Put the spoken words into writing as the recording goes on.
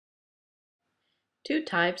Two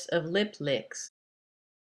types of lip licks.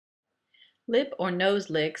 Lip or nose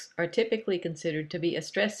licks are typically considered to be a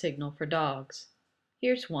stress signal for dogs.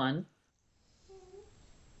 Here's one.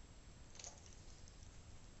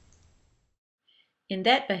 In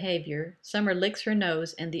that behavior, Summer licks her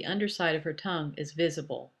nose and the underside of her tongue is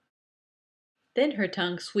visible. Then her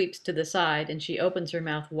tongue sweeps to the side and she opens her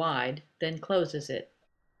mouth wide, then closes it.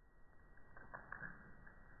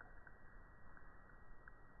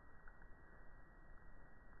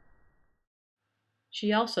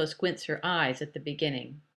 She also squints her eyes at the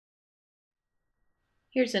beginning.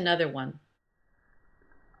 Here's another one.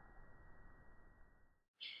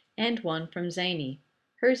 And one from Zany.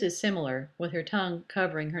 Hers is similar, with her tongue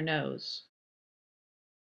covering her nose.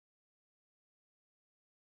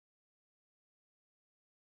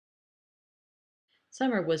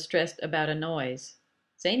 Summer was stressed about a noise.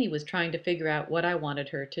 Zany was trying to figure out what I wanted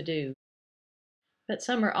her to do. But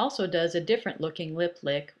Summer also does a different looking lip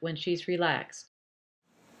lick when she's relaxed.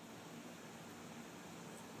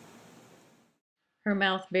 Her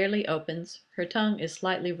mouth barely opens, her tongue is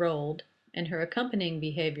slightly rolled, and her accompanying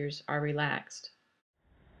behaviors are relaxed.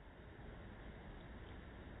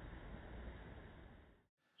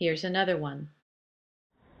 Here's another one.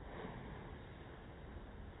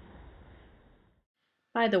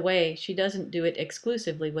 By the way, she doesn't do it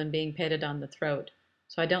exclusively when being petted on the throat,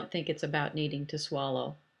 so I don't think it's about needing to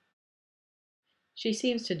swallow. She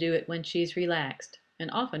seems to do it when she's relaxed,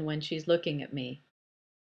 and often when she's looking at me.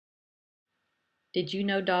 Did you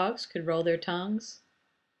know dogs could roll their tongues?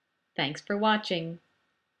 Thanks for watching.